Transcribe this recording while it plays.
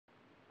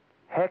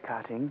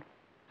Haircutting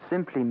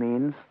simply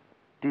means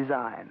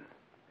design,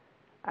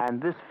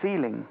 and this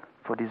feeling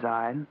for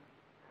design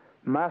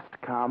must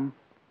come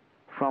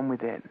from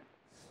within.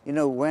 You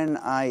know, when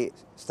I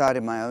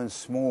started my own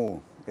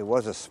it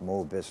was a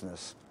small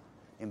business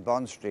in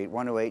Bond Street,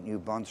 108 New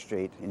Bond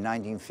Street in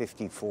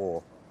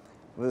 1954,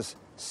 it was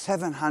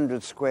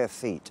 700 square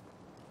feet.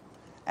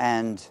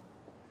 And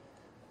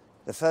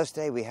the first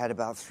day we had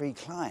about 3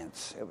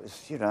 clients. It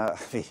was, you know,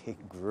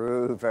 it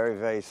grew very,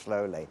 very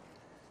slowly.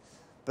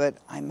 But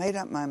I made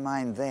up my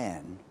mind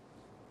then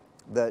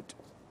that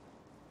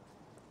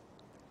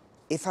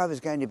if I was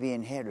going to be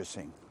in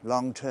hairdressing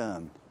long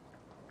term,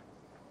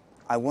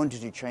 I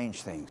wanted to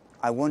change things.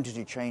 I wanted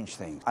to change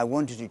things. I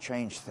wanted to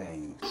change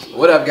things.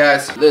 What up,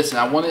 guys? Listen,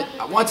 I wanted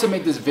to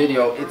make this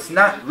video. It's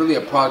not really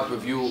a product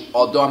review,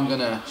 although I'm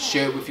gonna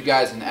share it with you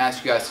guys and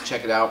ask you guys to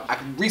check it out. I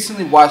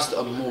recently watched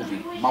a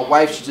movie. My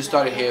wife, she just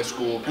started hair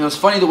school, and it was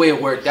funny the way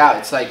it worked out.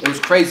 It's like, it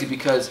was crazy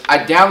because I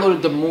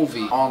downloaded the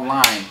movie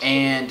online,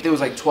 and it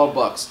was like 12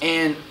 bucks.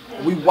 And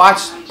we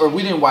watched, or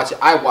we didn't watch it,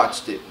 I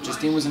watched it.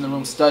 Justine was in the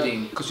room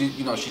studying because she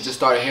just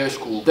started hair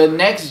school. The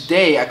next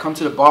day, I come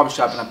to the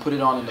barbershop and I put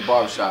it on in the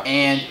barbershop.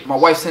 And my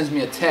wife sends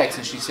me a text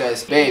and she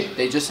says, "Babe,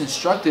 they just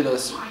instructed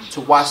us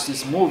to watch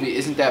this movie.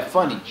 Isn't that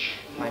funny?"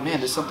 I'm like,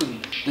 man,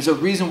 there's a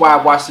reason why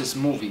I watched this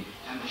movie.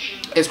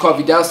 It's called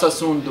Vidal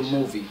Sassoon, the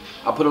movie.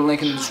 I'll put a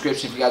link in the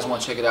description if you guys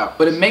want to check it out.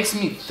 But it makes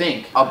me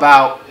think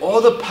about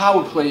all the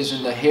power players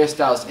in the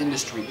hairstyles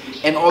industry.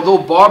 And although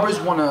barbers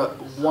wanna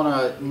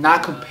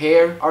not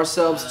compare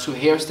ourselves to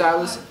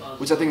hairstylists,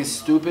 which I think is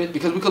stupid,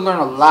 because we could learn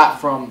a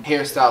lot from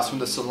hairstyles from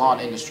the salon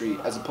industry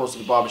as opposed to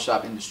the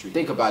barbershop industry.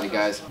 Think about it,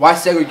 guys. Why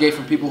segregate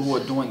from people who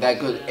are doing that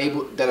good,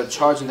 that are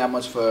charging that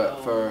much for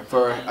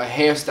a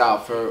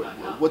hairstyle, for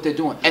what they're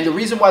doing? And the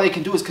reason why they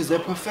can do it is because they're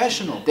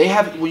professional. They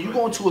have, when you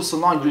go into a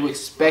salon, you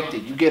expect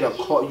it. You get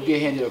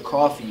handed a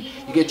coffee.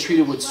 You get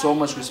treated with so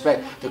much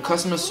respect. The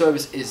customer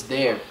service is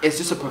there. It's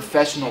just a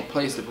professional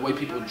place. The way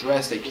people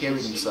dress, they carry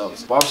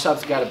themselves.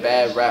 Barbershops got a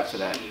bad rap for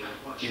that.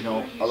 You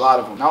know, a lot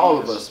of them, not all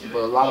of us,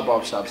 but a lot of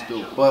barbershops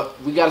do.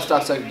 But we gotta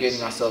stop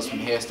segregating ourselves from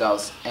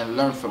hairstyles and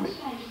learn from it.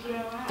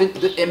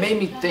 It made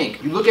me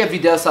think. You look at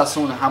Vidal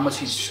Sassoon and how much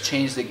he's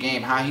changed the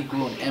game, how he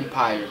grew an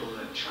empire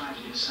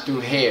through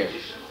hair.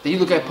 Then you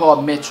look at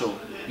Paul Mitchell.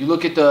 You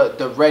look at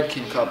the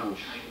Redken couple.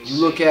 You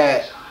look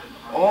at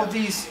all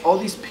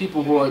these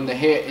people who are in the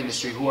hair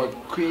industry who are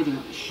creating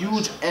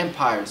huge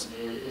empires.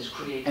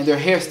 And they're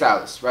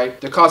hairstylists, right?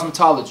 They're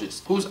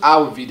cosmetologists. Who's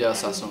our Vidal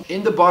Sassoon?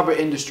 In the barber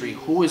industry,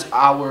 who is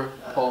our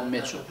Paul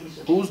Mitchell?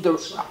 Who's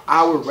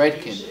our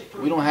Redken?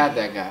 We don't have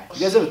that guy.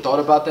 You guys ever thought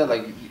about that?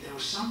 Like,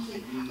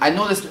 I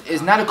know this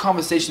is not a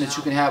conversation that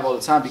you can have all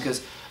the time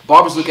because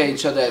barbers look at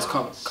each other as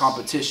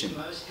competition.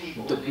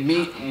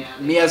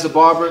 Me as a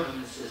barber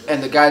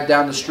and the guy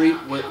down the street,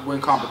 we're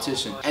in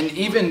competition. And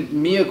even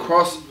me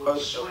across,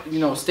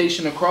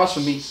 stationed across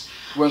from me,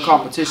 we're in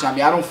competition. I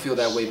mean, I don't feel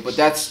that way, but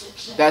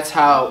that's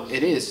how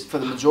it is for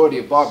the majority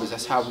of barbers.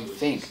 That's how we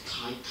think.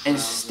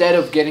 Instead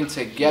of getting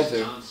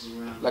together,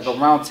 like a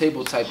round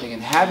table type thing,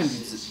 and having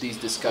these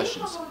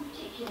discussions,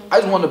 I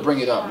just want to bring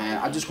it up, man.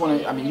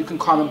 I mean, you can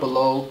comment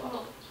below,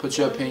 put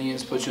your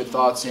opinions, put your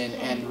thoughts in,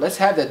 and let's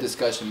have that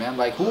discussion, man.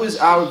 Like, who is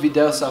our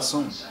Vidal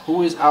Sassoon?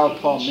 Who is our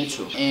Paul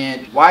Mitchell?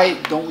 And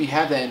why don't we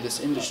have that in this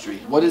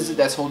industry? What is it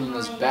that's holding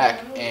us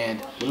back?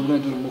 And what are we gonna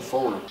do to move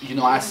forward? You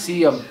know, I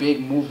see a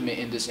big movement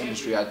in this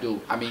industry. I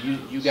do. I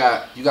mean, you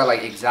got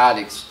like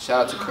exotics.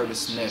 Shout out to Curtis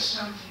Smith.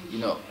 You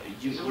know,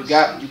 you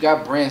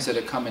got brands that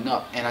are coming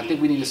up, and I think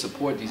we need to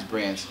support these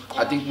brands.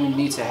 I think we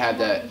need to have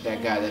that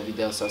guy, that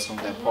Vidal Sassoon,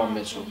 that Paul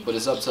Mitchell. But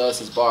it's up to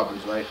us as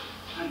barbers, right?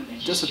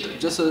 Just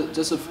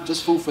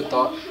food for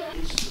thought.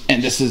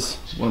 And this is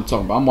what I'm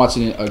talking about. I'm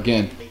watching it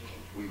again.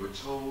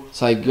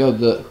 It's like, yo,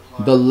 the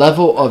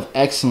level of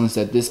excellence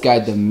that this guy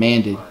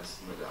demanded,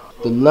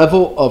 the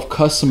level of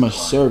customer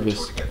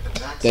service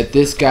that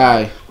this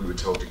guy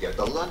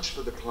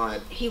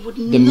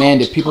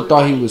demanded. People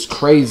thought he was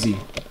crazy,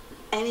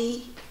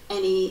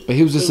 but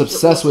he was just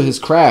obsessed with his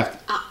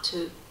craft,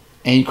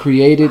 and he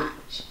created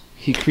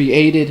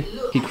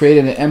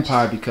an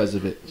empire because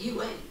of it.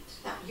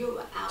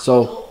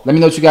 So let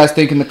me know what you guys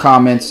think in the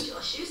comments.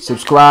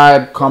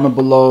 Subscribe, comment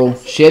below,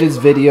 share this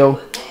video.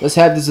 Let's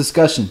have this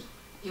discussion.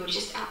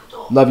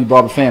 Love you,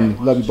 barber family.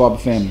 Love you, barber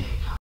family.